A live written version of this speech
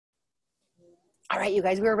All right, you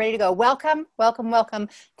guys, we're ready to go. Welcome, welcome, welcome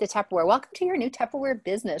to Tupperware. Welcome to your new Tupperware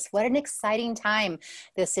business. What an exciting time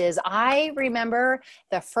this is. I remember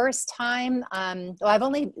the first time,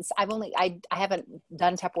 well, I haven't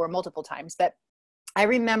done Tupperware multiple times, but I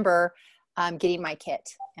remember getting my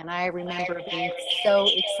kit, and I remember being so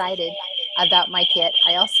excited about my kit.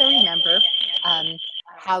 I also remember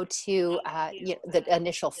how to, the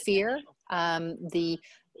initial fear, the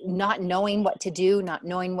not knowing what to do, not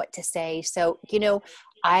knowing what to say. So,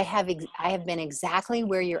 I have been exactly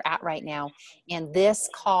where you're at right now. And this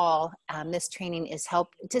call, this training is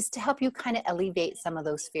just to help you kind of alleviate some of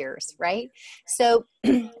those fears, right? So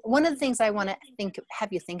one of the things I want to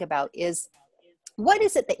have you think about is, what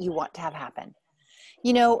is it that you want to have happen?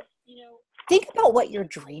 Think about what your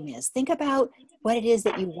dream is. Think about what it is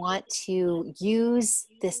that you want to use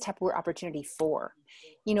this Tupperware opportunity for.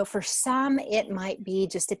 For some, it might be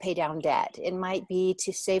just to pay down debt. It might be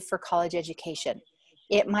to save for college education.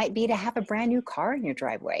 It might be to have a brand new car in your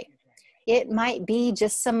driveway. It might be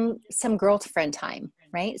just some girlfriend time,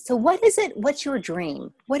 right? So what is it? What's your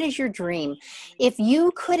dream? What is your dream? If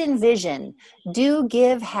you could envision, do,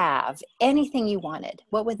 give, have anything you wanted,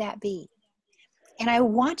 what would that be? And I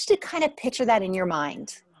want you to kind of picture that in your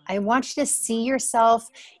mind. I want you to see yourself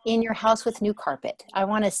in your house with new carpet. I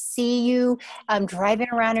want to see you driving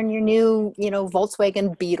around in your new,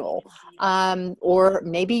 Volkswagen Beetle, or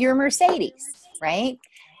maybe your Mercedes, right?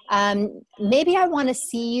 Maybe I want to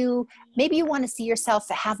see you, maybe you want to see yourself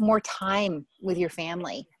have more time with your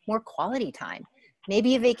family, more quality time.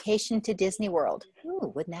 Maybe a vacation to Disney World.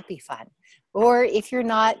 Ooh, wouldn't that be fun? Or if you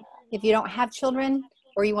don't have children,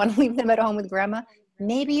 or you want to leave them at home with grandma,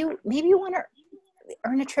 maybe you want to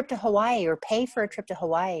earn a trip to Hawaii, or pay for a trip to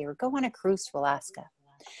Hawaii, or go on a cruise to Alaska.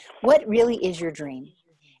 What really is your dream?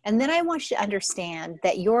 And then I want you to understand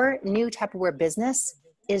that your new Tupperware business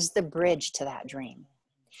is the bridge to that dream.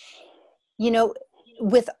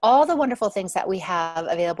 With all the wonderful things that we have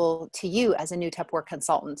available to you as a new Tupperware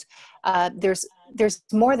consultant, there's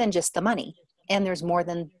more than just the money, and there's more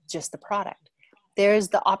than just the product. There's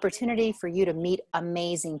the opportunity for you to meet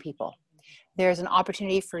amazing people. There's an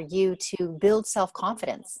opportunity for you to build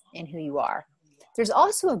self-confidence in who you are. There's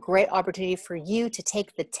also a great opportunity for you to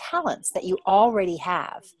take the talents that you already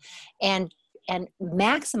have and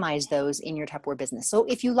maximize those in your Tupperware business. So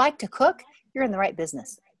if you like to cook, you're in the right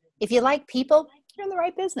business. If you like people, you're in the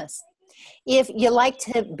right business. If you like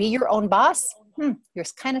to be your own boss, you're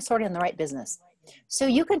kind of sort of in the right business. So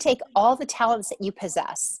you can take all the talents that you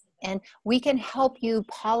possess, and we can help you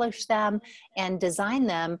polish them and design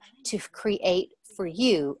them to create for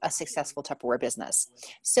you a successful Tupperware business.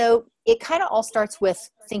 So it kind of all starts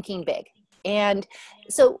with thinking big. And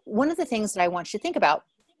so one of the things that I want you to think about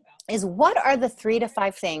is, what are the 3 to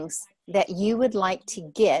 5 things that you would like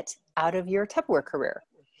to get out of your Tupperware career?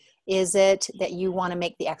 Is it that you want to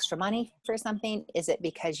make the extra money for something? Is it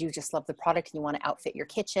because you just love the product and you want to outfit your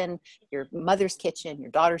kitchen, your mother's kitchen,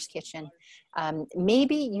 your daughter's kitchen?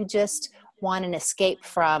 Maybe you just want an escape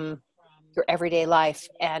from your everyday life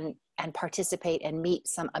and participate and meet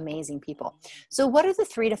some amazing people. So what are the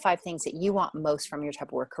 3 to 5 things that you want most from your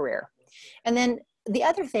Tupperware career? And then the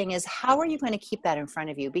other thing is, how are you going to keep that in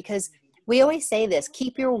front of you? Because we always say this,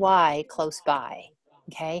 keep your why close by.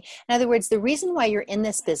 Okay. In other words, the reason why you're in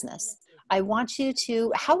this business, I want you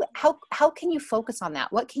to, how can you focus on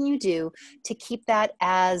that? What can you do to keep that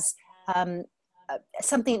as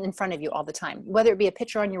something in front of you all the time? Whether it be a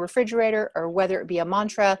picture on your refrigerator, or whether it be a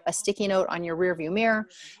mantra, a sticky note on your rearview mirror,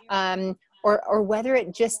 or whether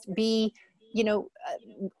it just be,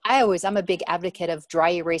 I'm a big advocate of dry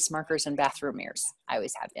erase markers and bathroom mirrors. I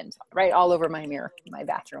always have been, right all over my mirror, my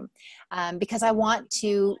bathroom, because I want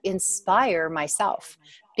to inspire myself.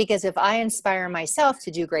 Because if I inspire myself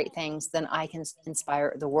to do great things, then I can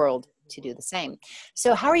inspire the world to do the same.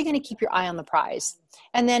 So how are you going to keep your eye on the prize?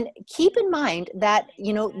 And then keep in mind that,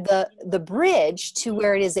 the bridge to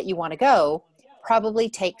where it is that you want to go probably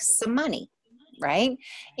takes some money. Right?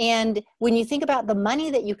 And when you think about the money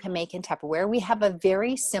that you can make in Tupperware, we have a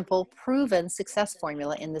very simple, proven success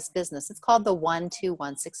formula in this business. It's called the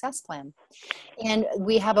 1-2-1 success plan. And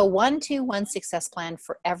we have a 1-2-1 success plan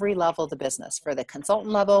for every level of the business, for the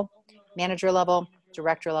consultant level, manager level,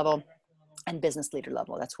 director level, and business leader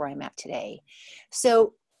level. That's where I'm at today.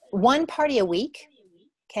 So 1 party a week,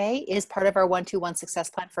 okay, is part of our 1-2-1 success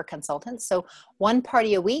plan for consultants. So 1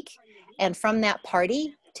 party a week, and from that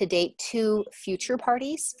party, to date 2 future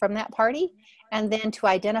parties from that party, and then to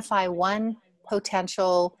identify 1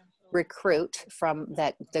 potential recruit from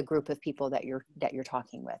the group of people that you're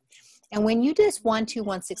talking with. And when you do this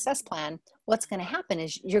 1-2-1 success plan, what's going to happen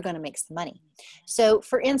is you're going to make some money. So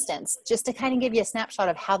for instance, just to kind of give you a snapshot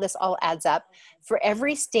of how this all adds up, for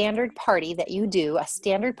every standard party that you do, a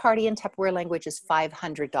standard party in Tupperware language is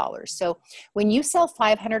 $500. So when you sell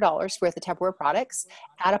 $500 worth of Tupperware products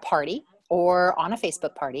at a party, or on a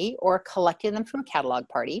Facebook party, or collecting them from a catalog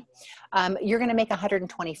party, you're going to make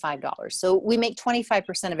 $125. So we make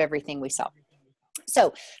 25% of everything we sell.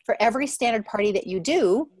 So for every standard party that you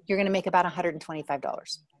do, you're going to make about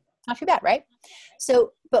 $125. Not too bad, right?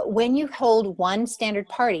 So, but when you hold one standard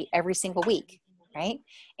party every single week, right?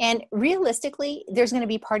 And realistically, there's going to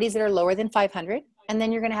be parties that are lower than 500, and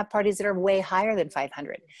then you're going to have parties that are way higher than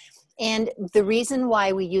 500. And the reason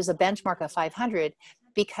why we use a benchmark of 500,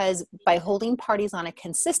 because by holding parties on a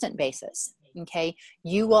consistent basis, okay,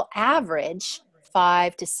 you will average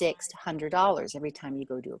 $500 to $600 every time you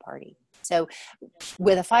go do a party. So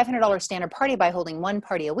with a $500 standard party, by holding one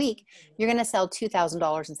party a week, you're going to sell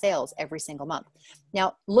 $2,000 in sales every single month.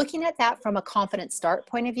 Now, looking at that from a Confident Start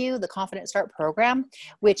point of view, the Confident Start program,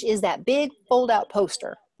 which is that big fold-out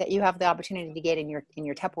poster that you have the opportunity to get in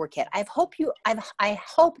your Tupperware kit, I hope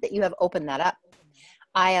that you have opened that up.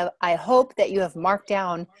 I hope that you have marked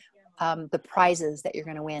down the prizes that you're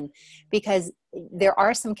going to win, because there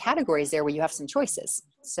are some categories there where you have some choices.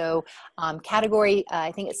 So category,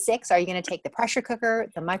 I think it's 6, are you going to take the pressure cooker,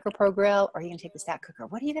 the micro pro grill, or are you going to take the stack cooker?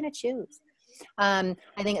 What are you going to choose? I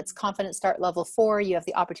think it's Confident Start level 4. You have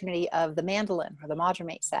the opportunity of the mandolin or the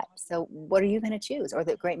Modramate set. So what are you going to choose? Or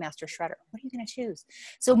the Great Master Shredder. What are you going to choose?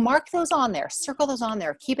 So mark those on there, circle those on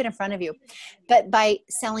there, keep it in front of you. But by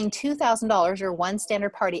selling $2,000 or one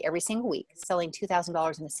standard party every single week, selling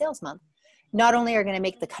 $2,000 in a sales month, not only are going to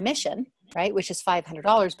make the commission, right, which is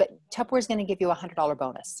 $500, but Tupperware is going to give you a $100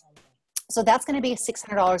 bonus. So that's going to be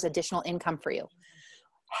 $600 additional income for you.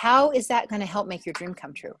 How is that going to help make your dream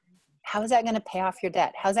come true? How is that going to pay off your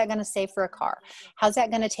debt? How's that going to save for a car? How's that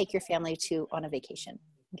going to take your family on a vacation?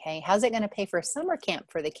 Okay. How's it going to pay for a summer camp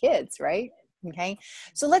for the kids, right? Okay.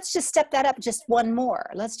 So let's just step that up just one more.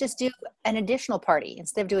 Let's just do an additional party.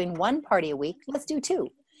 Instead of doing one party a week, let's do 2.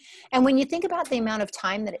 And when you think about the amount of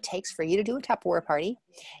time that it takes for you to do a Tupperware party,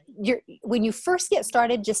 when you first get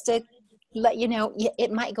started, just to let you know,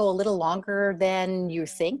 it might go a little longer than you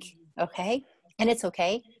think, okay? And it's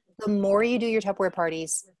okay. The more you do your Tupperware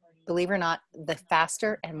parties, believe it or not, the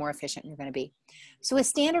faster and more efficient you're going to be. So a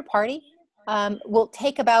standard party will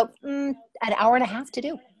take about an hour and a half to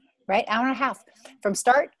do, right? Hour and a half from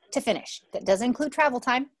start to finish. That doesn't include travel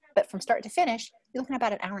time, but from start to finish, you're looking at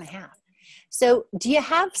about an hour and a half. So do you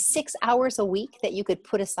have 6 hours a week that you could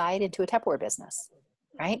put aside into a Tupperware business,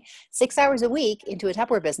 right? 6 hours a week into a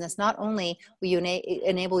Tupperware business, not only will you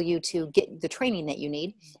enable you to get the training that you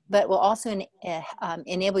need, but will also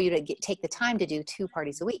enable you to take the time to do 2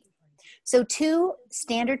 parties a week. So 2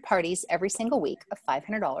 standard parties every single week of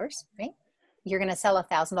 $500, right? You're going to sell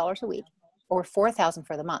 $1,000 a week, or $4,000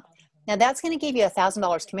 for the month. Now that's going to give you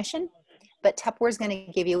 $1,000 commission, but Tupperware is going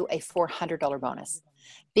to give you a $400 bonus,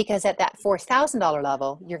 because at that $4,000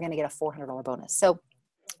 level, you're going to get a $400 bonus. So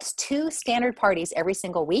 2 standard parties every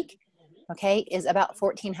single week, okay, is about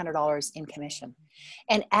 $1,400 in commission.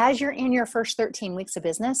 And as you're in your first 13 weeks of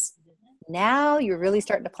business, now you're really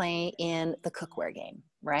starting to play in the cookware game,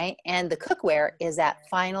 right? And the cookware is that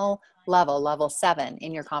final level 7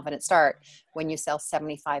 in your Confident Start, when you sell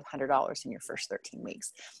 $7,500 in your first 13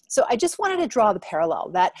 weeks. So I just wanted to draw the parallel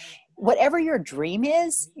that whatever your dream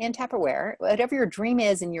is in Tupperware, whatever your dream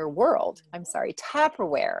is in your world,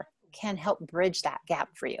 Tupperware can help bridge that gap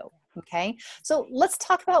for you. Okay. So let's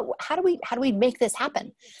talk about how do we make this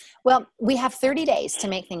happen? Well, we have 30 days to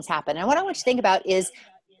make things happen. And what I want you to think about is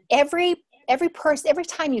every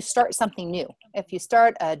time you start something new, if you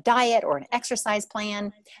start a diet or an exercise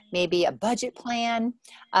plan, maybe a budget plan,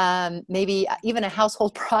 maybe even a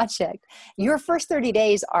household project, your first 30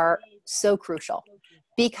 days are so crucial,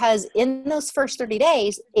 because in those first 30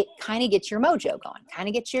 days, it kind of gets your mojo going, kind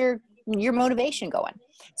of gets your motivation going.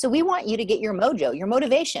 So we want you to get your mojo, your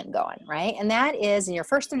motivation going, right? And that is, in your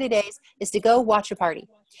first 30 days, is to go watch a party.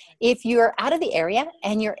 If you're out of the area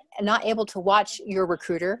and you're not able to watch your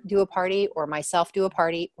recruiter do a party, or myself do a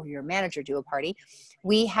party, or your manager do a party,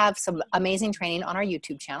 we have some amazing training on our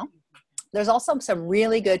YouTube channel. There's also some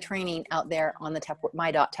really good training out there on the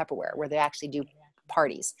my.Tupperware, where they actually do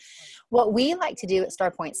parties. What we like to do at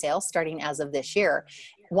StarPoint Sales, starting as of this year,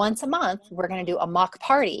 once a month, we're going to do a mock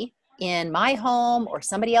party in my home or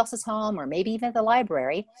somebody else's home, or maybe even the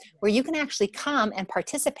library, where you can actually come and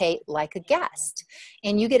participate like a guest,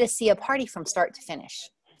 and you get to see a party from start to finish.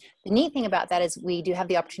 The neat thing about that is we do have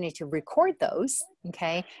the opportunity to record those,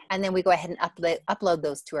 okay? And then we go ahead and upload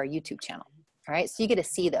those to our YouTube channel. All right, so you get to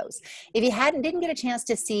see those. If you didn't get a chance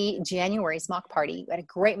to see January's mock party, we had a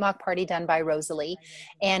great mock party done by Rosalie,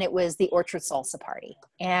 and it was the Orchard Salsa Party.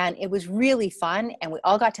 And it was really fun, and we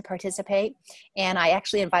all got to participate. And I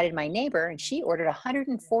actually invited my neighbor, and she ordered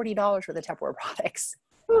 $140 worth of Tupperware products.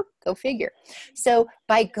 Go figure. So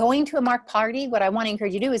by going to a mock party, what I want to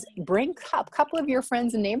encourage you to do is bring a couple of your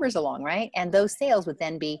friends and neighbors along, right? And those sales would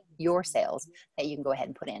then be your sales that you can go ahead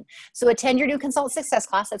and put in. So attend your new Consult Success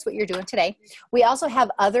class. That's what you're doing today. We also have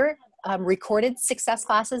other recorded success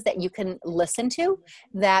classes that you can listen to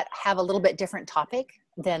that have a little bit different topic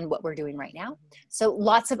than what we're doing right now. So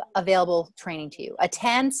lots of available training to you.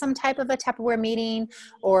 Attend some type of a Tupperware meeting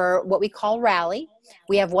or what we call rally.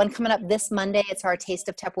 We have one coming up this Monday. It's our Taste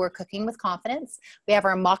of Tupperware Cooking with Confidence. We have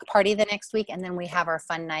our mock party the next week, and then we have our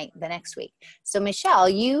fun night the next week. So Michelle,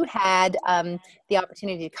 you had the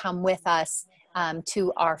opportunity to come with us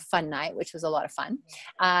to our fun night, which was a lot of fun.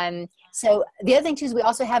 So the other thing too is we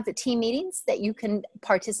also have the team meetings that you can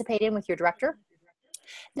participate in with your director.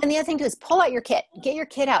 Then the other thing too is pull out your kit, get your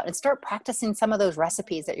kit out and start practicing some of those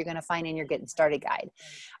recipes that you're going to find in your Getting Started guide.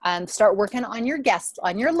 Start working on your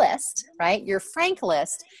on your list, right? Your Frank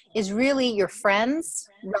list is really your friends,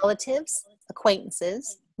 relatives,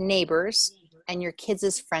 acquaintances, neighbors, and your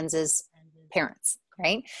kids' friends' parents,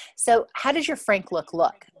 right? So how does your Frank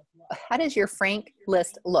look? How does your Frank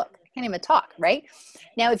list look? I can't even talk, right?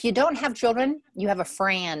 Now, if you don't have children, you have a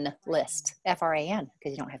Fran list, F-R-A-N,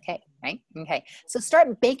 because you don't have K, right? Okay, so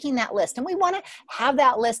start baking that list. And we want to have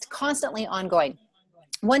that list constantly ongoing.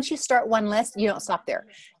 Once you start one list, you don't stop there.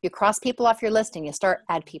 You cross people off your list and you start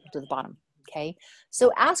add people to the bottom, okay?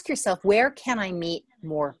 So ask yourself, where can I meet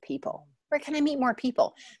more people? Where can I meet more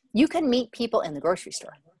people? You can meet people in the grocery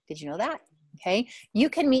store. Did you know that? Okay, you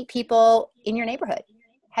can meet people in your neighborhood.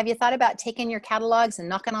 Have you thought about taking your catalogs and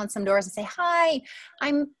knocking on some doors and say, hi,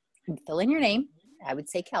 fill in your name. I would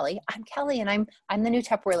say Kelly. I'm Kelly and I'm the new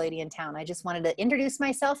Tupperware lady in town. I just wanted to introduce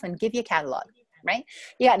myself and give you a catalog, right?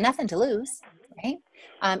 You got nothing to lose, right?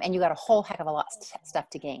 And you got a whole heck of a lot of stuff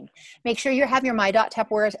to gain. Make sure you have your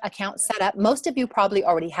My.Tupperware account set up. Most of you probably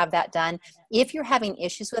already have that done. If you're having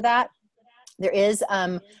issues with that, there is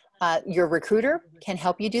your recruiter can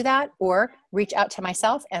help you do that, or reach out to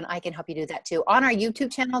myself and I can help you do that too. On our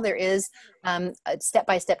YouTube channel, there is a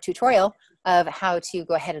step-by-step tutorial of how to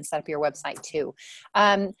go ahead and set up your website too.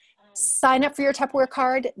 Sign up for your Tupperware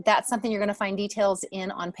card. That's something you're going to find details in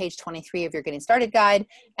on page 23 of your Getting Started guide.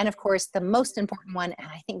 And of course, the most important one, and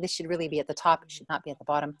I think this should really be at the top, it should not be at the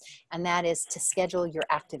bottom, and that is to schedule your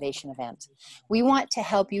activation event. We want to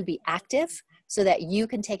help you be active so that you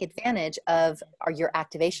can take advantage of your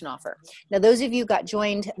activation offer. Now, those of you got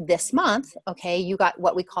joined this month, okay, you got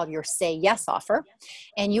what we call your Say Yes offer,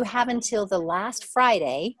 and you have until the last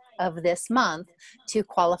Friday of this month to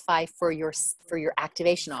qualify for your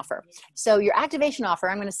activation offer. So your activation offer,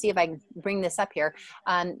 I'm going to see if I can bring this up here,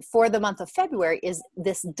 for the month of February is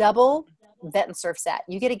this double Vet and Surf set.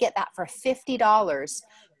 You get to get that for $50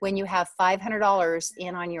 when you have $500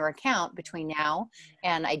 in on your account between now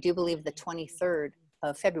and I do believe the 23rd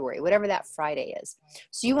of February, whatever that Friday is.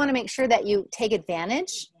 So you want to make sure that you take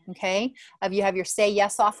advantage, okay, of you have your Say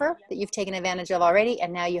Yes offer that you've taken advantage of already,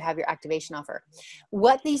 and now you have your activation offer.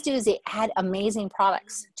 What these do is they add amazing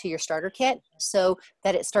products to your starter kit so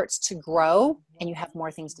that it starts to grow and you have more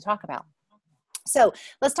things to talk about. So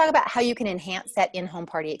let's talk about how you can enhance that in-home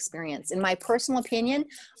party experience. In my personal opinion,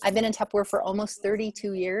 I've been in Tupperware for almost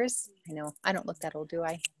 32 years. I know, I don't look that old, do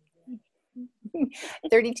I?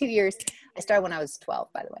 32 years. I started when I was 12,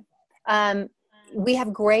 by the way. We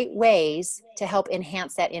have great ways to help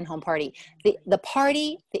enhance that in-home party. The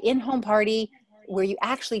in-home party where you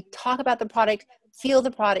actually talk about the product, feel the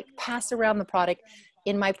product, pass around the product,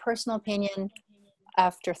 in my personal opinion,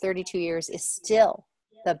 after 32 years is still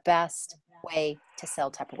the best way to sell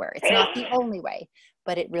Tupperware. It's not the only way,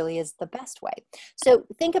 but it really is the best way. So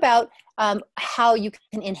think about how you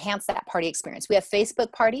can enhance that party experience. We have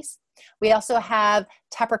Facebook parties. We also have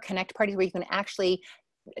Tupper Connect parties where you can actually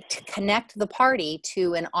connect the party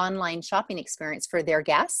to an online shopping experience for their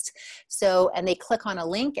guests. So, and they click on a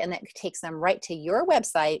link and that takes them right to your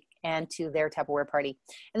website and to their Tupperware party.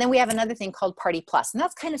 And then we have another thing called Party Plus, and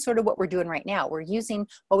that's kind of sort of what we're doing right now. We're using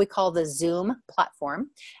what we call the Zoom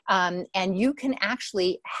platform, and you can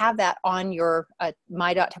actually have that on your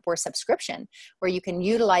My.Tupperware subscription where you can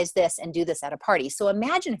utilize this and do this at a party. So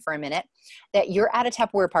imagine for a minute that you're at a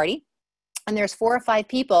Tupperware party, and there's 4 or 5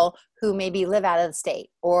 people who maybe live out of the state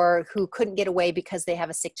or who couldn't get away because they have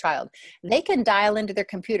a sick child, they can dial into their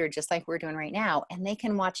computer just like we're doing right now, and they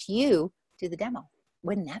can watch you do the demo.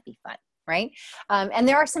 Wouldn't that be fun? Right? And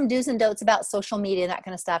there are some do's and don'ts about social media and that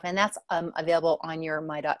kind of stuff. And that's available on your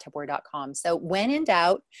my.tupperware.com. So when in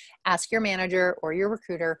doubt, ask your manager or your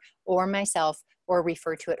recruiter or myself, or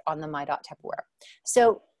refer to it on the my.tupperware.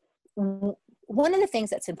 So one of the things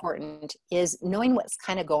that's important is knowing what's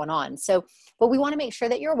kind of going on. So what we want to make sure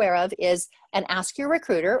that you're aware of is, and ask your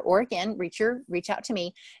recruiter, or again, reach out to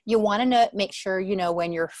me. You want to make sure you know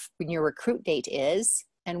when your recruit date is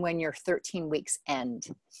and when your 13 weeks end.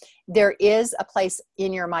 There is a place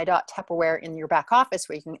in your my.tupperware in your back office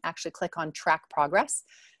where you can actually click on track progress,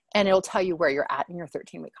 and it'll tell you where you're at in your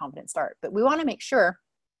 13-week confident start. But we want to make sure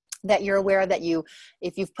that you're aware that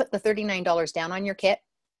if you've put the $39 down on your kit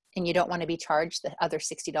and you don't want to be charged the other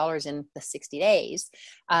 $60 in the 60 days,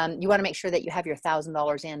 you want to make sure that you have your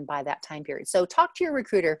 $1,000 in by that time period. So talk to your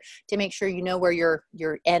recruiter to make sure you know where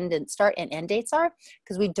your end and start and end dates are,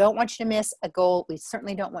 because we don't want you to miss a goal. We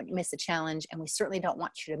certainly don't want you to miss a challenge, and we certainly don't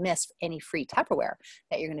want you to miss any free Tupperware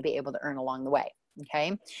that you're going to be able to earn along the way.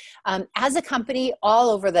 Okay. As a company all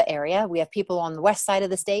over the area, we have people on the west side of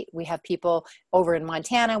the state. We have people over in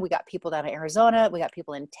Montana. We got people down in Arizona. We got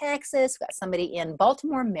people in Texas. We got somebody in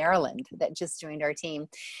Baltimore, Maryland that just joined our team.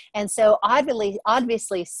 And so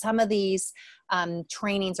obviously some of these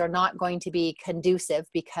trainings are not going to be conducive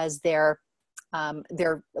because they're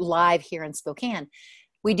live here in Spokane.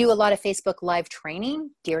 We do a lot of Facebook live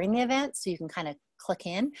training during the event, so you can kind of click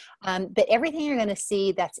in. But everything you're going to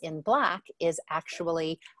see that's in black is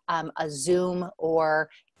actually a Zoom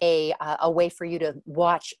or a way for you to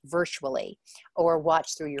watch virtually or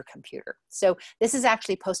watch through your computer. So this is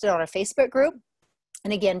actually posted on a Facebook group.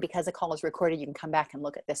 And again, because the call is recorded, you can come back and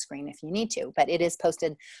look at this screen if you need to, but it is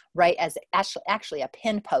posted right as actually a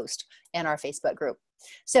pinned post in our Facebook group.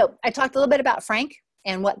 So I talked a little bit about Frank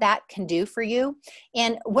and what that can do for you.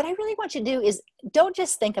 And what I really want you to do is don't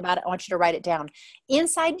just think about it. I want you to write it down.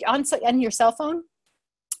 Inside on your cell phone,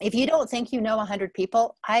 if you don't think you know 100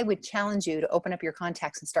 people, I would challenge you to open up your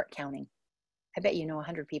contacts and start counting. I bet you know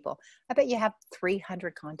 100 people. I bet you have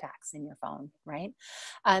 300 contacts in your phone, right?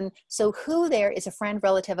 So who there is a friend,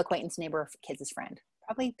 relative, acquaintance, neighbor, or kids' friend?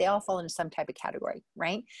 Probably they all fall into some type of category,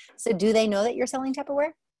 right? So do they know that you're selling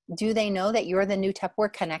Tupperware? Do they know that you're the new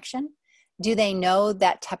Tupperware connection? Do they know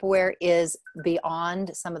that Tupperware is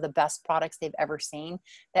beyond some of the best products they've ever seen?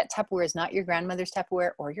 That Tupperware is not your grandmother's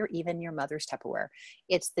Tupperware or even your mother's Tupperware.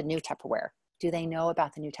 It's the new Tupperware. Do they know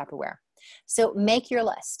about the new Tupperware? So make your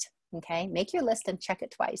list, okay? Make your list and check it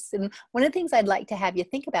twice. And one of the things I'd like to have you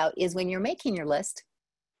think about is when you're making your list,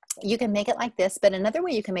 you can make it like this, but another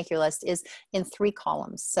way you can make your list is in 3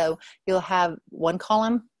 columns. So you'll have 1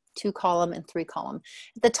 column, 2 column, and 3 column.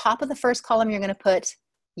 At the top of the first column, you're going to put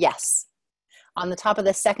yes. On the top of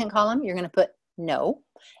the second column, you're going to put no.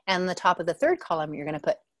 And on the top of the third column, you're going to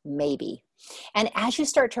put maybe. And as you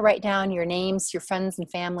start to write down your names, your friends and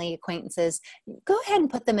family, acquaintances, go ahead and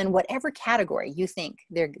put them in whatever category you think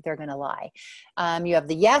they're going to lie. You have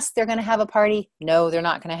the yes, they're going to have a party. No, they're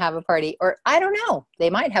not going to have a party. Or I don't know, they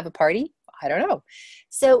might have a party. I don't know.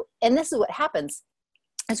 So, and this is what happens.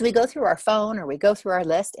 As we go through our phone or we go through our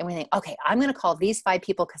list and we think, okay, I'm going to call these 5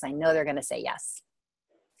 people because I know they're going to say yes.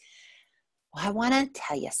 Well, I want to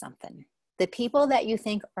tell you something. The people that you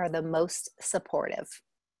think are the most supportive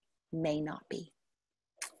may not be.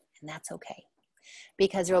 And that's okay.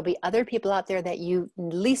 Because there will be other people out there that you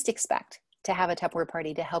least expect to have a Tupperware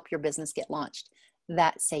party to help your business get launched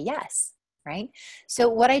that say yes, right? So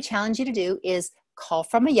what I challenge you to do is call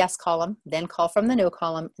from a yes column, then call from the no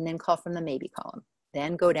column, and then call from the maybe column.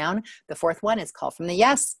 Then go down. The 4th one is call from the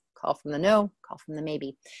yes, call from the no, call from the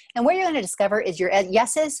maybe. And what you're going to discover is your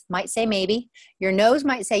yeses might say maybe, your no's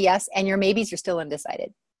might say yes, and your maybes are still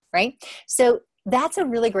undecided, right? So that's a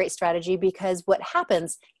really great strategy, because what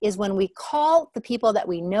happens is when we call the people that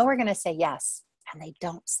we know are going to say yes, and they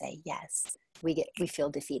don't say yes, we feel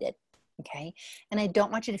defeated, okay? And I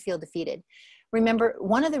don't want you to feel defeated. Remember,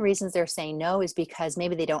 one of the reasons they're saying no is because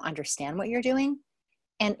maybe they don't understand what you're doing.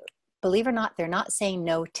 And believe it or not, they're not saying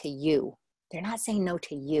no to you. They're not saying no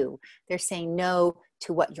to you. They're saying no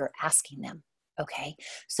to what you're asking them, okay?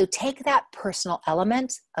 So take that personal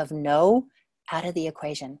element of no out of the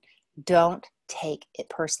equation. Don't take it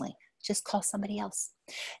personally. Just call somebody else.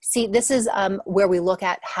 See, this is where we look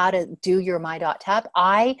at how to do your My.Tup.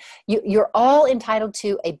 You're all entitled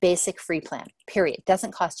to a basic free plan, period.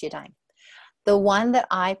 Doesn't cost you a dime. The one that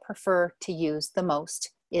I prefer to use the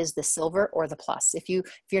most is the Silver or the Plus. If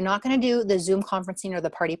you're not going to do the Zoom conferencing or the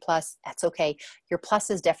Party Plus, that's okay. Your Plus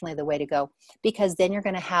is definitely the way to go, because then you're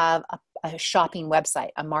going to have a shopping website,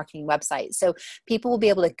 a marketing website. So people will be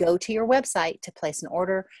able to go to your website to place an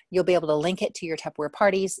order. You'll be able to link it to your Tupperware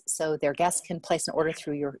parties so their guests can place an order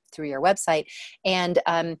through your website. And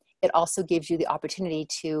it also gives you the opportunity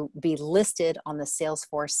to be listed on the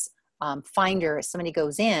Salesforce Finder. If somebody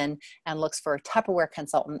goes in and looks for a Tupperware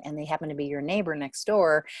consultant and they happen to be your neighbor next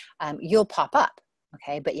door, you'll pop up.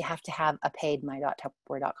 Okay, but you have to have a paid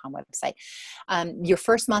my.tupperware.com website. Your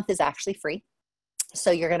first month is actually free. So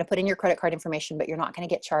you're going to put in your credit card information, but you're not going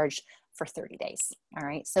to get charged for 30 days. All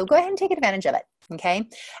right. So go ahead and take advantage of it. Okay.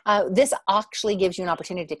 This actually gives you an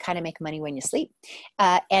opportunity to kind of make money when you sleep.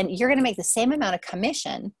 And you're going to make the same amount of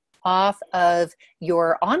commission off of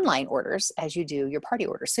your online orders as you do your party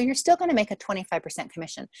orders. So you're still going to make a 25%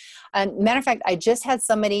 commission. Matter of fact, I just had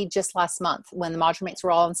somebody just last month when the module mates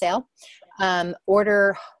were all on sale,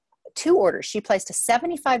 order 2 orders. She placed a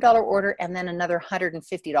 $75 order and then another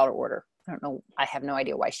 $150 order. I don't know. I have no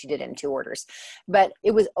idea why she did it in 2 orders, but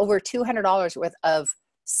it was over $200 worth of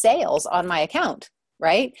sales on my account.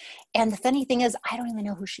 Right. And the funny thing is, I don't even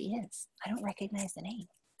know who she is. I don't recognize the name.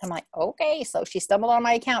 I'm like, okay, so she stumbled on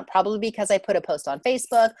my account probably because I put a post on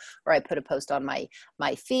Facebook, or I put a post on my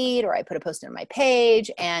feed, or I put a post on my page,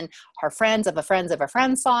 and her friends of a friends of a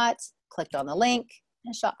friend saw it, clicked on the link,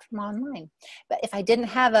 and shopped from online. But if I didn't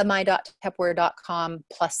have a my.tupperware.com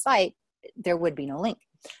plus site, there would be no link.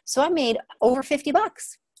 So I made over $50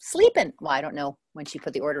 sleeping. Well, I don't know when she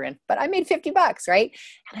put the order in, but I made $50, right?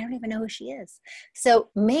 And I don't even know who she is. So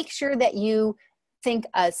make sure that you think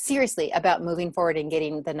seriously about moving forward and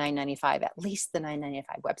getting the $9.95, at least the $9.95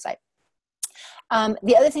 website.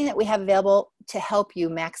 The other thing that we have available to help you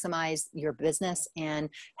maximize your business and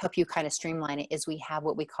help you kind of streamline it is we have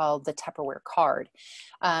what we call the Tupperware card.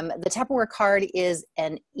 The Tupperware card is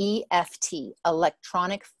an EFT,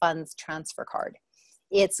 electronic funds transfer card.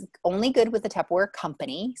 It's only good with the Tupperware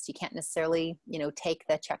company, so you can't necessarily, take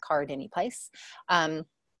the check card anyplace.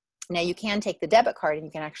 Now you can take the debit card and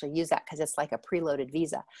you can actually use that because it's like a preloaded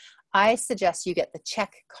Visa. I suggest you get the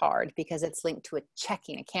check card because it's linked to a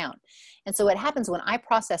checking account. And so what happens when I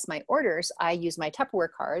process my orders, I use my Tupperware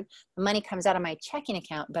card, the money comes out of my checking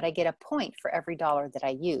account, but I get a point for every dollar that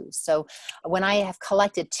I use. So when I have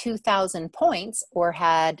collected 2,000 points or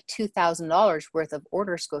had $2,000 worth of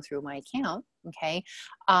orders go through my account, okay,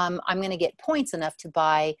 I'm going to get points enough to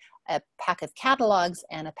buy a pack of catalogs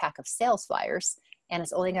and a pack of sales flyers. And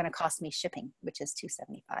it's only going to cost me shipping, which is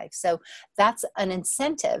 $2.75. So that's an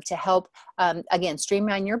incentive to help, again,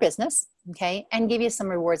 streamline your business, okay, and give you some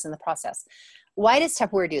rewards in the process. Why does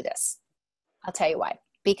Tupperware do this? I'll tell you why.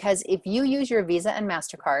 Because if you use your Visa and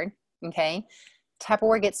MasterCard, okay,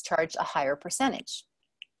 Tupperware gets charged a higher percentage,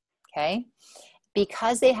 okay,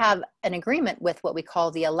 because they have an agreement with what we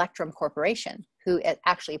call the Electrum Corporation, who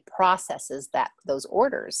actually processes those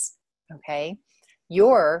orders, okay.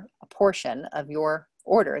 A portion of your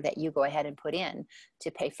order that you go ahead and put in to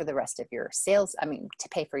pay for the rest of your sales, to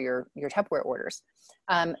pay for your Tupperware orders,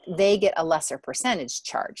 they get a lesser percentage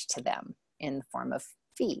charged to them in the form of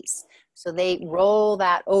fees. So they roll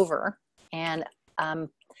that over and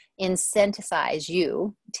incentivize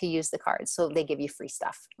you to use the card. So they give you free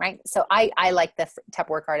stuff, right? So I like the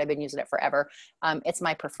Tupperware card. I've been using it forever. It's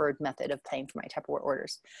my preferred method of paying for my Tupperware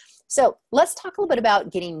orders. So let's talk a little bit about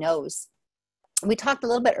getting no's. We talked a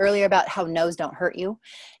little bit earlier about how no's don't hurt you,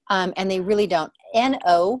 and they really don't.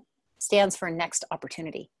 NO stands for next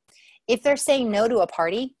opportunity. If they're saying no to a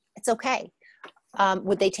party, it's okay.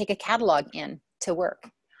 Would they take a catalog in to work?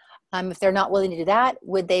 If they're not willing to do that,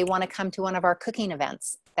 would they want to come to one of our cooking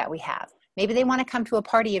events that we have? Maybe they want to come to a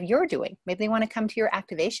party of your doing. Maybe they want to come to your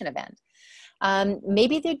activation event.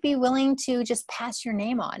 Maybe they'd be willing to just pass your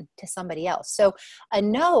name on to somebody else. So a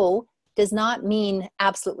no does not mean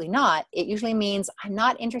absolutely not. It usually means I'm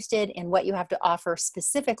not interested in what you have to offer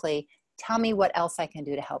specifically. Tell me what else I can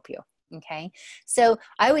do to help you. Okay. So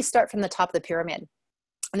I always start from the top of the pyramid.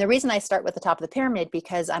 And the reason I start with the top of the pyramid,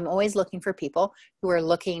 because I'm always looking for people who are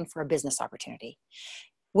looking for a business opportunity.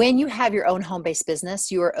 When you have your own home-based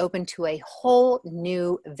business, you are open to a whole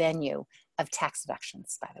new venue of tax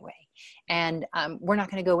deductions, by the way. And we're not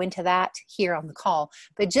going to go into that here on the call,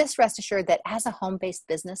 but just rest assured that as a home-based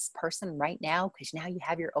business person right now, because now you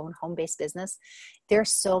have your own home-based business,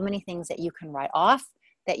 there's so many things that you can write off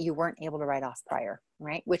that you weren't able to write off prior,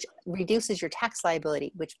 right? Which reduces your tax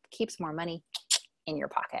liability, which keeps more money in your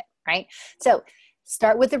pocket, right? So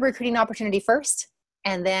start with the recruiting opportunity first,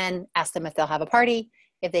 and then ask them if they'll have a party,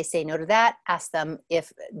 If they say no to that, ask them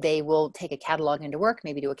if they will take a catalog into work,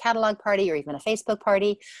 maybe do a catalog party or even a Facebook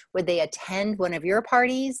party. Would they attend one of your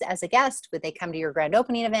parties as a guest? Would they come to your grand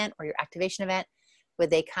opening event or your activation event? Would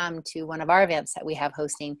they come to one of our events that we have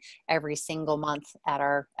hosting every single month at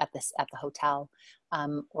the hotel?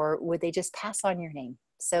 Or would they just pass on your name?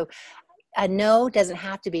 So a no doesn't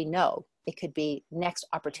have to be no. It could be next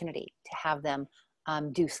opportunity to have them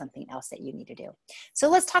do something else that you need to do. So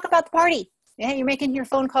let's talk about the party. Yeah, you're making your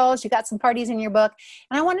phone calls. You got some parties in your book.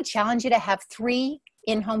 And I want to challenge you to have 3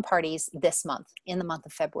 in-home parties this month, in the month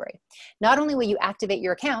of February. Not only will you activate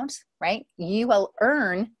your account, right? You will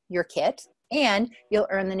earn your kit and you'll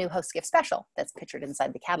earn the new host gift special that's pictured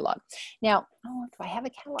inside the catalog. Now, oh, do I have a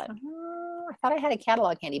catalog? I thought I had a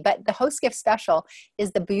catalog handy, but the host gift special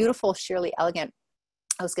is the beautiful, sheerly elegant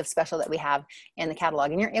host gift special that we have in the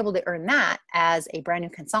catalog. And you're able to earn that as a brand new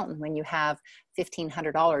consultant when you have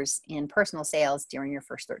 $1,500 in personal sales during your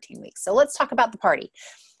first 13 weeks. So let's talk about the party.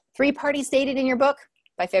 3 parties dated in your book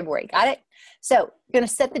by February. Got it? So you're going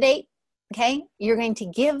to set the date. Okay. You're going to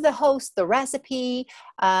give the host the recipe,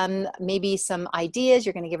 maybe some ideas.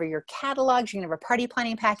 You're going to give her your catalogs. You're going to have a party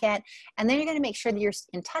planning packet. And then you're going to make sure that you're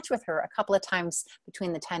in touch with her a couple of times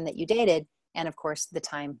between the time that you dated and of course the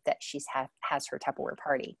time that she's has her Tupperware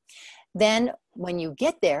party. Then when you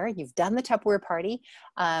get there, you've done the Tupperware party.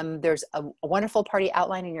 There's a wonderful party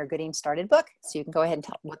outline in your Getting Started book. So you can go ahead and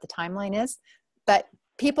tell what the timeline is. But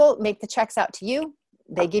people make the checks out to you.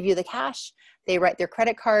 They give you the cash. They write their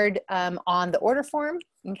credit card on the order form,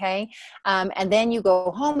 okay? And then you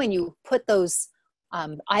go home and you put those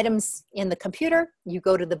items in the computer. You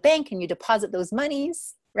go to the bank and you deposit those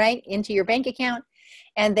monies, right, into your bank account.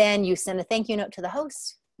 And then you send a thank you note to the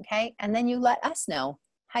host, okay? And then you let us know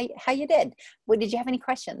how you did. Did you have any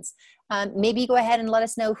questions? Maybe go ahead and let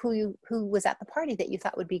us know who was at the party that you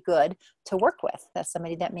thought would be good to work with. That's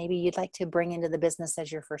somebody that maybe you'd like to bring into the business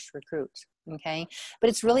as your first recruit, okay? But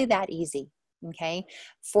it's really that easy, okay?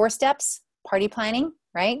 4 steps, party planning,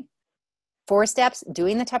 right? 4 steps,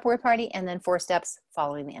 doing the Tupperware party, and then 4 steps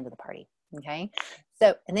following the end of the party, okay?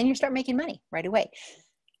 So, and then you start making money right away.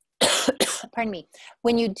 Pardon me.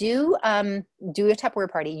 When you do a Tupperware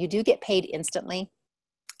party, you do get paid instantly.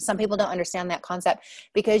 Some people don't understand that concept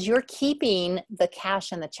because you're keeping the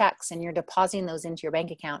cash and the checks and you're depositing those into your bank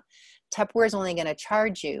account. Tupperware is only going to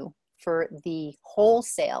charge you for the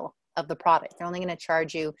wholesale of the product. They're only going to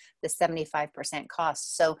charge you the 75%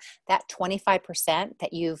 cost. So that 25%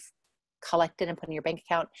 that you've collected and put in your bank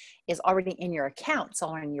account is already in your account. It's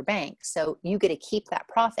all in your bank. So you get to keep that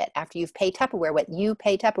profit after you've paid Tupperware. What you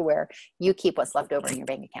pay Tupperware, you keep what's left over in your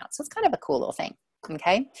bank account. So it's kind of a cool little thing.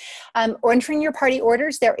 Okay. Or entering your party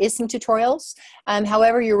orders, there is some tutorials.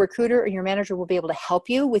 However, your recruiter or your manager will be able to help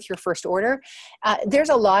you with your first order. There's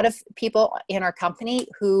a lot of people in our company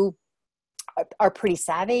who are pretty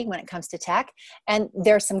savvy when it comes to tech. And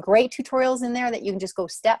there's some great tutorials in there that you can just go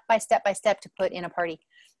step by step by step to put in a party.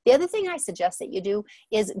 The other thing I suggest that you do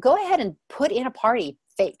is go ahead and put in a party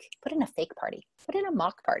fake. Put in a fake party. Put in a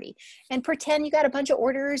mock party and pretend you got a bunch of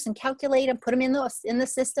orders and calculate and put them in the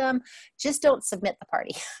system. Just don't submit the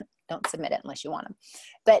party. Don't submit it unless you want them.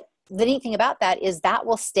 But the neat thing about that is that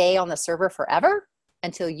will stay on the server forever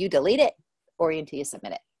until you delete it or until you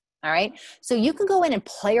submit it. All right. So you can go in and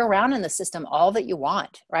play around in the system all that you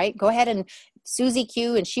want, right? Go ahead and Susie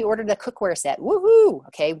Q, and she ordered a cookware set. Woohoo.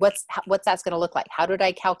 Okay. What's that's going to look like? How did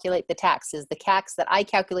I calculate the tax? Is the tax that I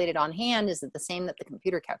calculated on hand, is it the same that the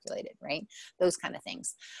computer calculated, right? Those kind of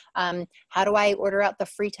things. How do I order out the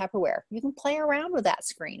free Tupperware? You can play around with that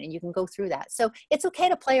screen and you can go through that. So it's okay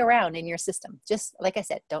to play around in your system. Just like I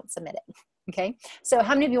said, don't submit it. Okay. So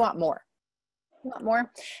how many of you want more? You want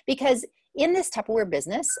more? Because in this Tupperware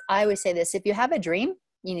business, I always say this: if you have a dream,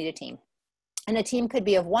 you need a team. And a team could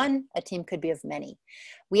be of one, a team could be of many.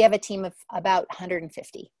 We have a team of about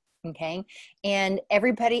 150, okay? And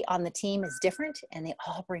everybody on the team is different and they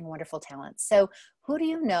all bring wonderful talents. So who do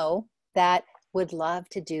you know that would love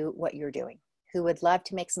to do what you're doing? Who would love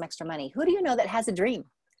to make some extra money? Who do you know that has a dream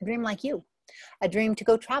like you? A dream to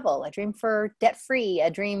go travel, a dream for debt-free,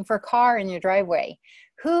 a dream for a car in your driveway.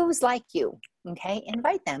 Who's like you? Okay,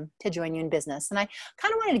 invite them to join you in business. And I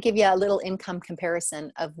kind of wanted to give you a little income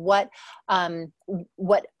comparison of what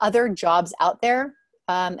other jobs out there.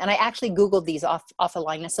 And I actually Googled these off a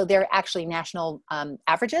line. So they're actually national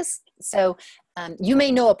averages. So you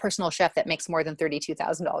may know a personal chef that makes more than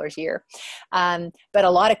 $32,000 a year. But a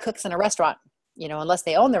lot of cooks in a restaurant, you know, unless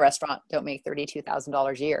they own the restaurant, don't make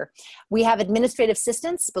 $32,000 a year. We have administrative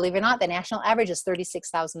assistants. Believe it or not, the national average is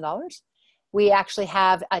 $36,000. We actually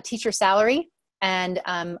have a teacher salary And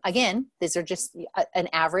again, these are just an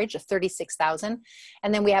average of 36,000.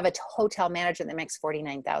 And then we have a hotel manager that makes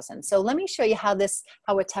 49,000. So let me show you how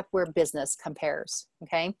a Tupperware business compares.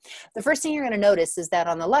 Okay. The first thing you're going to notice is that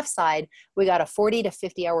on the left side, we got a 40 to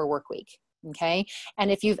 50 hour work week. Okay. And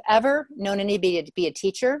if you've ever known anybody to be a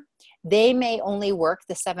teacher, they may only work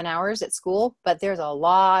the 7 hours at school, but there's a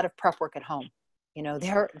lot of prep work at home. You know,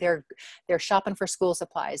 they're shopping for school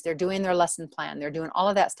supplies. They're doing their lesson plan. They're doing all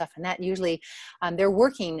of that stuff. And that usually, they're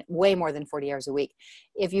working way more than 40 hours a week.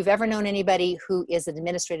 If you've ever known anybody who is an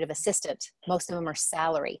administrative assistant, most of them are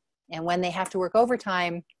salary. And when they have to work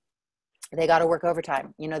overtime, they got to work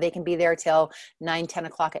overtime. You know, they can be there till 9, 10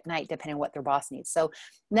 o'clock at night, depending on what their boss needs. So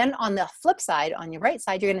then on the flip side, on your right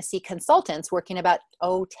side, you're going to see consultants working about,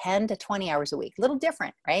 10 to 20 hours a week. A little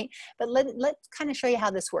different, right? But let's kind of show you how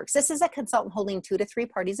this works. This is a consultant holding 2 to 3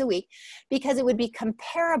 parties a week, because it would be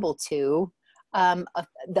comparable to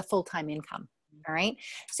the full-time income. All right.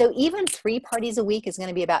 So even 3 parties a week is going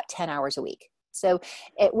to be about 10 hours a week. So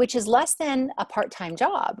which is less than a part-time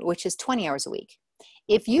job, which is 20 hours a week.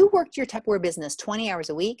 If you worked your Tupperware business 20 hours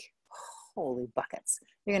a week, holy buckets,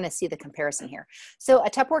 you're going to see the comparison here. So a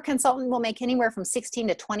Tupperware consultant will make anywhere from $16,000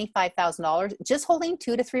 to $25,000 just holding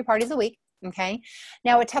 2 to 3 parties a week. Okay.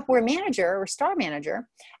 Now a Tupperware manager or star manager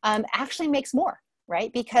actually makes more,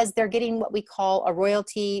 right? Because they're getting what we call a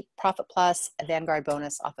royalty, profit plus, a Vanguard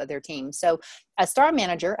bonus off of their team. So a star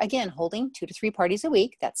manager, again, holding 2 to 3 parties a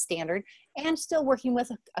week, that's standard, and still working with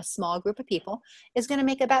a small group of people, is going to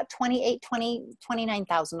make about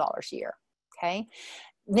 $29,000 a year. Okay.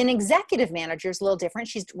 Then executive manager is a little different.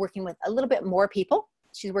 She's working with a little bit more people.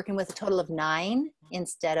 She's working with a total of 9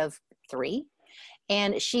 instead of 3.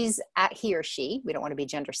 And he or she, we don't want to be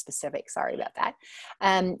gender specific, sorry about that.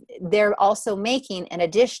 They're also making an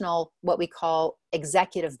additional, what we call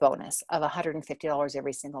executive bonus of $150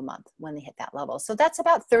 every single month when they hit that level. So that's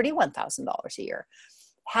about $31,000 a year.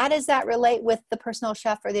 How does that relate with the personal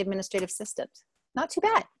chef or the administrative assistant? Not too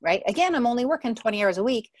bad, right? Again, I'm only working 20 hours a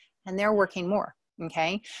week and they're working more.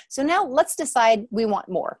 Okay. So now let's decide we want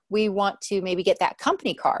more. We want to maybe get that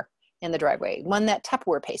company car in the driveway, one that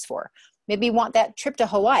Tupperware pays for. Maybe want that trip to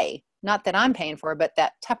Hawaii, not that I'm paying for, but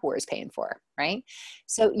that Tupperware is paying for, right?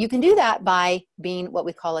 So you can do that by being what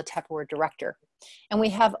we call a Tupperware director. And we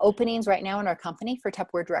have openings right now in our company for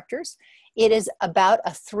Tupperware directors. It is about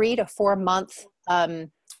a 3 to 4 month,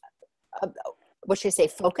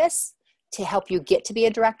 focus to help you get to be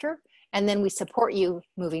a director. And then we support you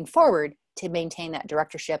moving forward to maintain that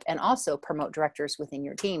directorship and also promote directors within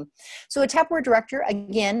your team. So a Tupperware director,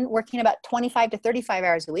 again, working about 25 to 35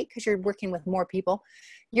 hours a week because you're working with more people.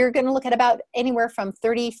 You're going to look at about anywhere from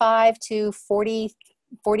 $35,000 to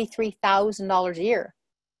 $43,000 a year,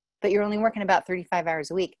 but you're only working about 35 hours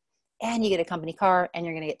a week. And you get a company car and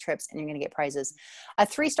you're going to get trips and you're going to get prizes. A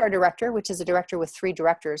 3-star director, which is a director with 3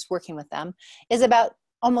 directors working with them, is about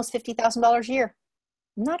almost $50,000 a year.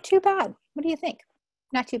 Not too bad. What do you think?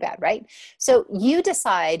 Not too bad, right? So you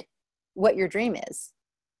decide what your dream is.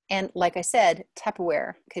 And like I said,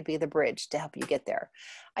 Tupperware could be the bridge to help you get there.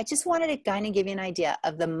 I just wanted to kind of give you an idea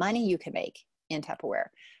of the money you can make in Tupperware.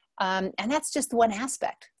 And that's just one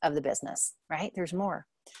aspect of the business, right? There's more.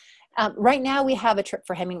 Right now we have a trip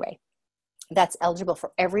for Hemingway that's eligible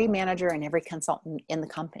for every manager and every consultant in the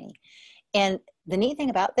company. And the neat thing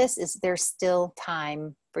about this is there's still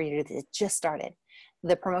time for you to, it just started.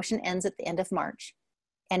 The promotion ends at the end of March.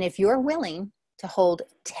 And if you're willing to hold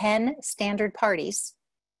 10 standard parties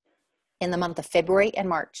in the month of February and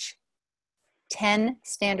March, 10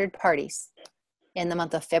 standard parties in the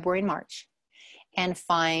month of February and March, and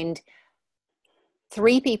find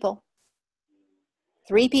 3 people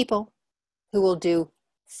who will do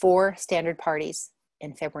 4 standard parties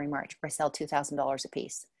in February and March or sell $2,000 a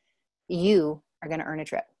piece, you are going to earn a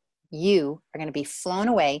trip. You are going to be flown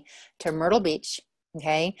away to Myrtle Beach.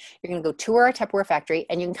 Okay, you're going to go tour our Tupperware factory,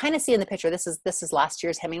 and you can kind of see in the picture. This is last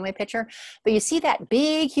year's Hemingway picture, but you see that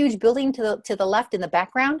big, huge building to the left in the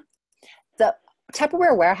background. The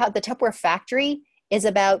Tupperware warehouse, the Tupperware factory, is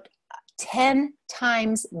about 10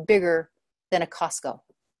 times bigger than a Costco.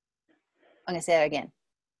 I'm going to say that again.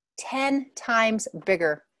 10 times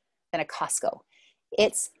bigger than a Costco.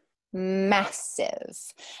 It's massive.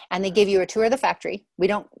 And they give you a tour of the factory. We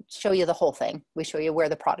don't show you the whole thing. We show you where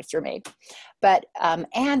the products are made. But,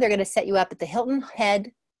 and they're going to set you up at the Hilton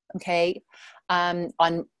Head, okay,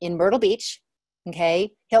 in Myrtle Beach,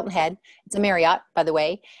 okay, Hilton Head. It's a Marriott, by the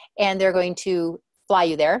way. And they're going to fly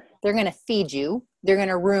you there. They're going to feed you. They're going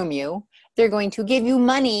to room you. They're going to give you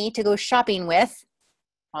money to go shopping with.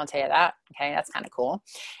 I'll tell you that. Okay, that's kind of cool.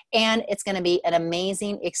 And it's going to be an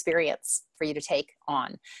amazing experience for you to take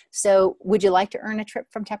on. So would you like to earn a trip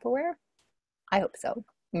from Tupperware? I hope so.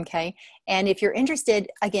 Okay. And if you're interested,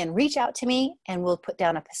 again, reach out to me and we'll put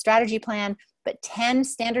down a strategy plan, but 10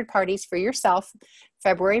 standard parties for yourself,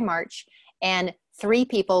 February, March, and 3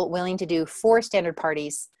 people willing to do 4 standard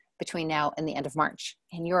parties between now and the end of March.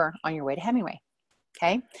 And you're on your way to Hemingway.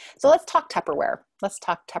 Okay. So let's talk Tupperware. Let's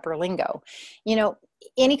talk Tupper lingo. You know,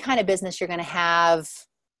 any kind of business, you're going to have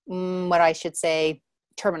what I should say,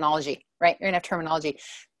 terminology, right? You're going to have terminology.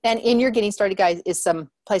 And in your Getting Started Guide is some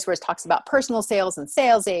place where it talks about personal sales and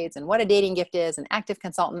sales aids and what a dating gift is and active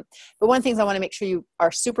consultant. But one of the things I want to make sure you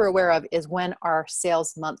are super aware of is when our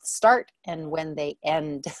sales months start and when they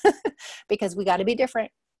end, because we got to be different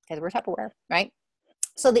because we're Tupperware, right?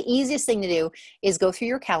 So the easiest thing to do is go through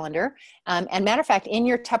your calendar. And matter of fact, in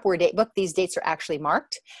your Tupperware date book, these dates are actually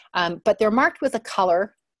marked, but they're marked with a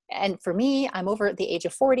color. And for me, I'm over at the age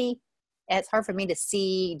of 40, and it's hard for me to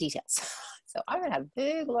see details. So I'm going to have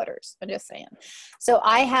big letters. I'm just saying. So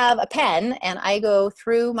I have a pen and I go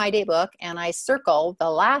through my date book and I circle the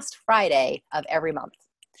last Friday of every month.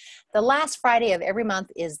 The last Friday of every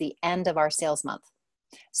month is the end of our sales month.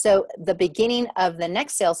 So the beginning of the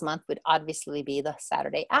next sales month would obviously be the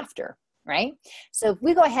Saturday after, right? So if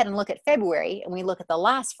we go ahead and look at February and we look at the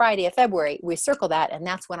last Friday of February, we circle that and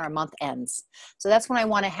that's when our month ends. So that's when I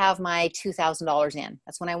want to have my $2,000 in.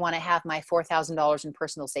 That's when I want to have my $4,000 in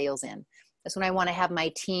personal sales in. That's when I want to have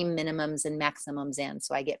my team minimums and maximums in,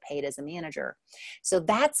 so I get paid as a manager. So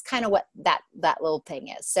that's kind of what that little thing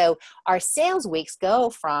is. So our sales weeks go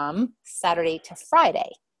from Saturday to Friday.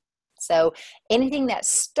 So anything that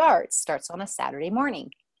starts on a Saturday morning.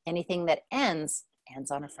 Anything that ends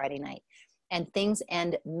on a Friday night. And things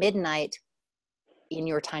end midnight in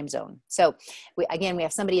your time zone. So we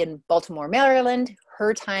have somebody in Baltimore, Maryland.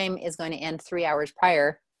 Her time is going to end 3 hours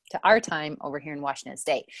prior to our time over here in Washington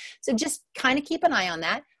State. So just kind of keep an eye on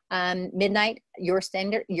that. Midnight,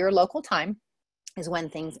 your local time is when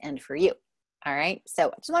things end for you. All right. So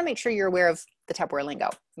I just want to make sure you're aware of the Tupperware lingo.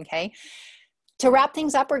 Okay. To wrap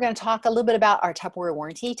things up, we're going to talk a little bit about our Tupperware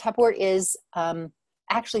warranty. Tupperware is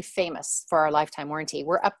actually famous for our lifetime warranty.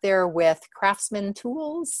 We're up there with Craftsman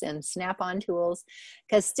tools and Snap-on tools,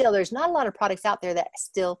 because still there's not a lot of products out there that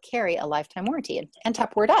still carry a lifetime warranty, and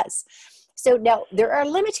Tupperware does. So now there are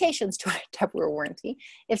limitations to our Tupperware warranty.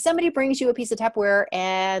 If somebody brings you a piece of Tupperware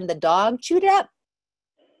and the dog chewed it up,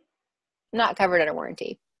 not covered under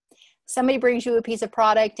warranty. Somebody brings you a piece of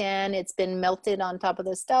product and it's been melted on top of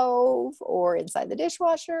the stove or inside the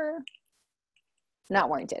dishwasher, not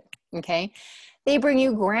warranted, okay? They bring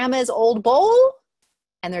you grandma's old bowl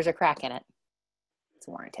and there's a crack in it. It's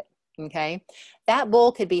warranted, okay? That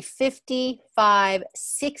bowl could be 55,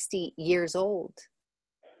 60 years old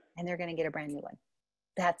and they're gonna get a brand new one.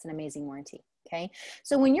 That's an amazing warranty, okay?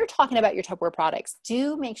 So when you're talking about your Tupperware products,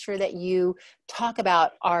 do make sure that you talk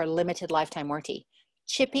about our limited lifetime warranty.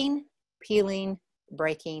 Chipping, peeling,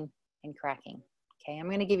 breaking, and cracking. Okay, I'm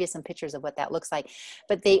going to give you some pictures of what that looks like,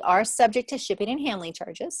 but they are subject to shipping and handling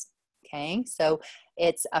charges. Okay, so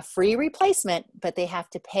it's a free replacement, but they have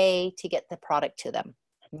to pay to get the product to them.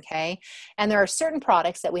 Okay, and there are certain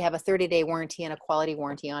products that we have a 30-day warranty and a quality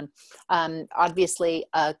warranty on. Obviously,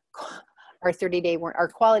 our 30-day our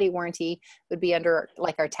quality warranty would be under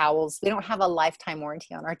like our towels. We don't have a lifetime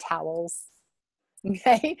warranty on our towels.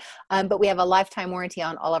 Okay, but we have a lifetime warranty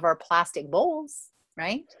on all of our plastic bowls,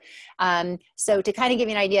 right? So to kind of give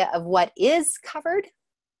you an idea of what is covered,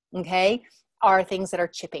 okay, are things that are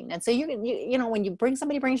chipping. And so you know, when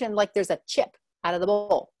somebody brings you in, like there's a chip out of the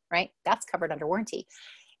bowl, right? That's covered under warranty.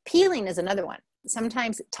 Peeling is another one.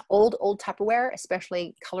 Sometimes old Tupperware,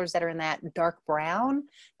 especially colors that are in that dark brown,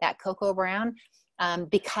 that cocoa brown,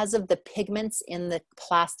 because of the pigments in the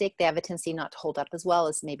plastic, they have a tendency not to hold up as well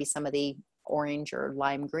as maybe some of the orange or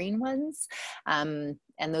lime green ones. And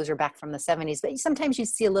those are back from the 70s, but sometimes you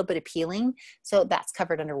see a little bit of peeling. So that's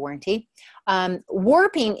covered under warranty.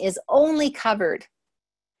 Warping is only covered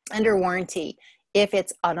under warranty if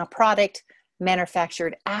it's on a product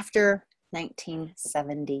manufactured after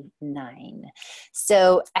 1979.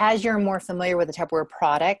 So as you're more familiar with the Tupperware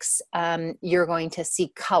products, you're going to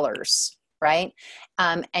see colors, right?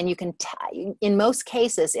 And you can, in most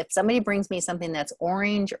cases, if somebody brings me something that's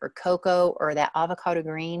orange or cocoa or that avocado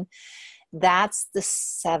green, that's the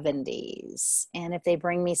 70s. And if they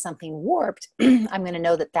bring me something warped, I'm going to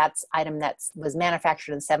know that that's item that was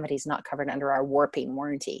manufactured in the 70s, not covered under our warping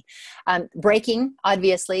warranty. Breaking,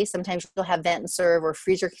 obviously, sometimes you'll have vent and serve or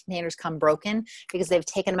freezer containers come broken because they've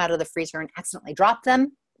taken them out of the freezer and accidentally dropped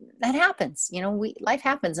them. that happens. You know, life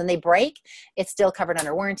happens and they break. It's still covered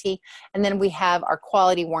under warranty. And then we have our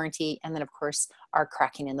quality warranty. And then of course our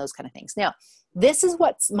cracking and those kind of things. Now, this is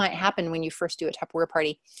what might happen when you first do a Tupperware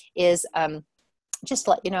party is, just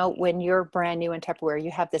to let you know, when you're brand new in Tupperware,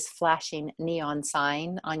 you have this flashing neon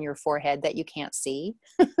sign on your forehead that you can't see.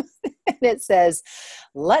 And it says,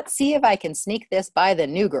 let's see if I can sneak this by the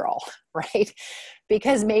new girl, right?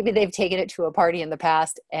 Because maybe they've taken it to a party in the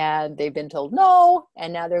past and they've been told no,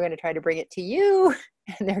 and now they're going to try to bring it to you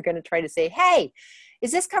and they're going to try to say, hey,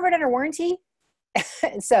 is this covered under warranty?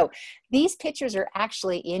 So these pictures are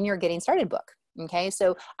actually in your getting started book. Okay.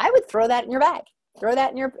 So I would throw that in your bag. Throw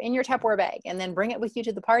that in your Tupperware bag and then bring it with you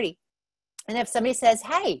to the party. And if somebody says,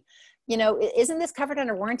 hey, you know, isn't this covered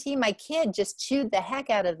under warranty? My kid just chewed the heck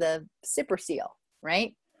out of the zipper seal,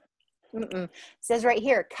 right? It says right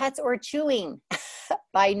here, cuts or chewing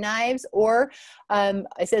by knives or,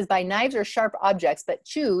 it says by knives or sharp objects, but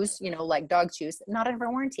chews, you know, like dog chews, not under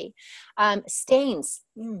warranty. Stains,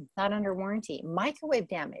 not under warranty. Microwave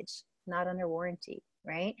damage, not under warranty.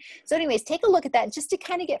 Right? So anyways, take a look at that just to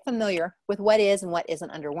kind of get familiar with what is and what isn't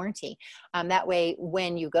under warranty. That way,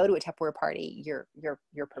 when you go to a Tupperware party, you're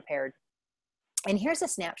prepared. And here's a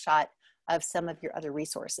snapshot of some of your other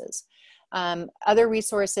resources. Other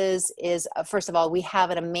resources is, first of all, we have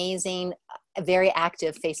an amazing, very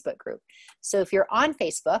active Facebook group. So if you're on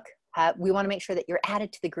Facebook, we want to make sure that you're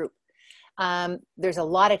added to the group. There's a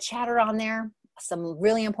lot of chatter on there, some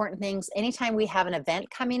really important things. Anytime we have an event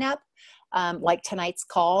coming up, like tonight's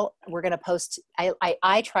call, we're going to post,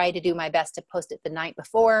 I try to do my best to post it the night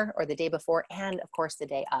before or the day before, and of course the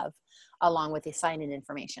day of, along with the sign-in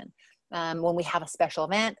information. When we have a special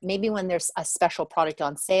event, maybe when there's a special product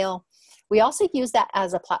on sale. We also use that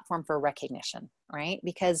as a platform for recognition, right?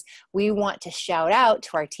 Because we want to shout out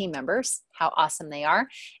to our team members how awesome they are.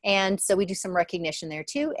 And so we do some recognition there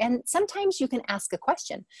too. And sometimes you can ask a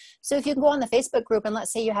question. So if you can go on the Facebook group and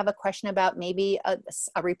let's say you have a question about maybe a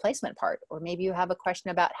replacement part, or maybe you have a question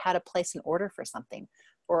about how to place an order for something,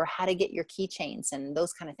 or how to get your keychains and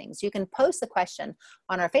those kind of things. You can post the question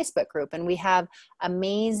on our Facebook group, and we have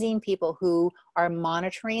amazing people who are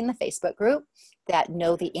monitoring the Facebook group that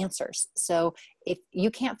know the answers. So if you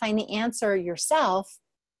can't find the answer yourself,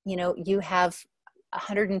 you know, you have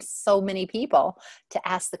 100 and so many people to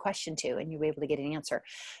ask the question to, and you'll be able to get an answer.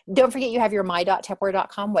 Don't forget you have your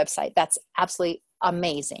my.tupperware.com website. That's absolutely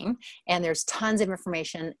amazing. And there's tons of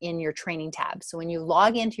information in your training tab. So when you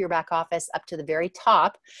log into your back office, up to the very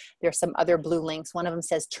top, there's some other blue links. One of them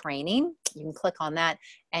says training. You can click on that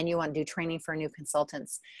and you want to do training for new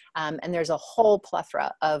consultants. And there's a whole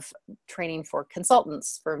plethora of training for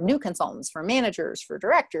consultants, for new consultants, for managers, for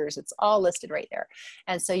directors. It's all listed right there.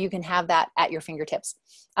 And so you can have that at your fingertips.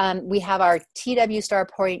 We have our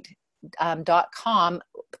twstarpoint.com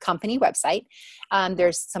company website.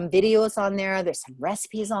 There's some videos on there. There's some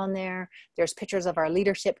recipes on there. There's pictures of our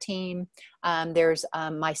leadership team. There's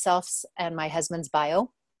myself's and my husband's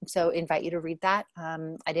bio. So invite you to read that.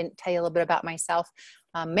 I didn't tell you a little bit about myself.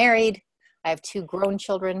 I'm married. I have 2 grown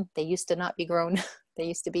children. They used to not be grown. They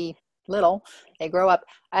used to be little. They grow up.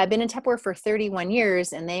 I've been in Tupperware for 31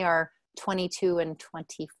 years and they are 22 and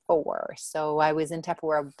 24. So I was in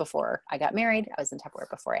Tupperware before I got married. I was in Tupperware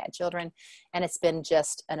before I had children, and it's been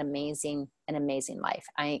just an amazing life.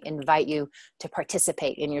 I invite you to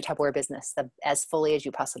participate in your Tupperware business as fully as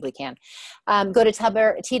you possibly can. Go to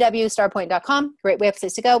twstarpoint.com. Great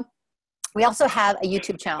website to go. We also have a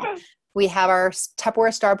YouTube channel. We have our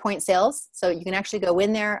Tupperware Star Point sales. So you can actually go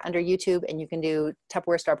in there under YouTube and you can do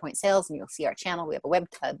Tupperware Star Point sales and you'll see our channel. We have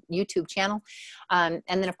a YouTube channel. And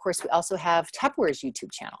then of course we also have Tupperware's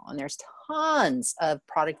YouTube channel, and there's tons of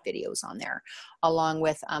product videos on there, along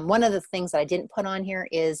with one of the things that I didn't put on here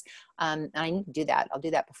is, and I need to do that. I'll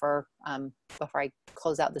do that before I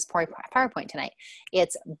close out this PowerPoint tonight.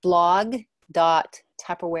 It's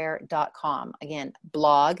blog.tupperware.com. Again,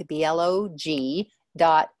 blog, B-L-O-G,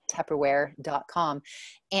 .tupperware.com,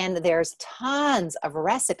 and there's tons of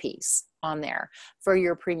recipes on there for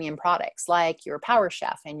your premium products like your Power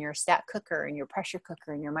Chef and your Stat Cooker and your Pressure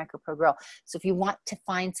Cooker and your Micro Pro Grill. So if you want to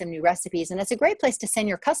find some new recipes, and it's a great place to send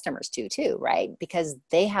your customers to too, right? Because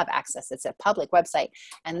they have access. It's a public website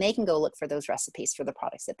and they can go look for those recipes for the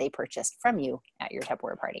products that they purchased from you at your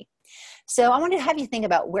Tupperware party. So I wanted to have you think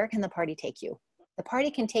about, where can the party take you? The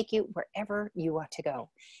party can take you wherever you want to go.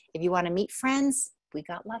 If you want to meet friends, we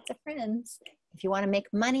got lots of friends. If you want to make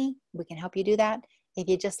money, we can help you do that. If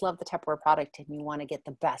you just love the Tupperware product and you want to get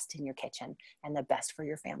the best in your kitchen and the best for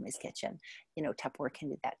your family's kitchen, you know, Tupperware can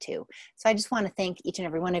do that too. So I just want to thank each and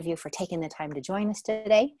every one of you for taking the time to join us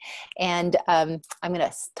today. And I'm going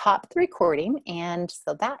to stop the recording. And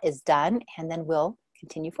so that is done. And then we'll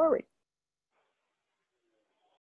continue forward.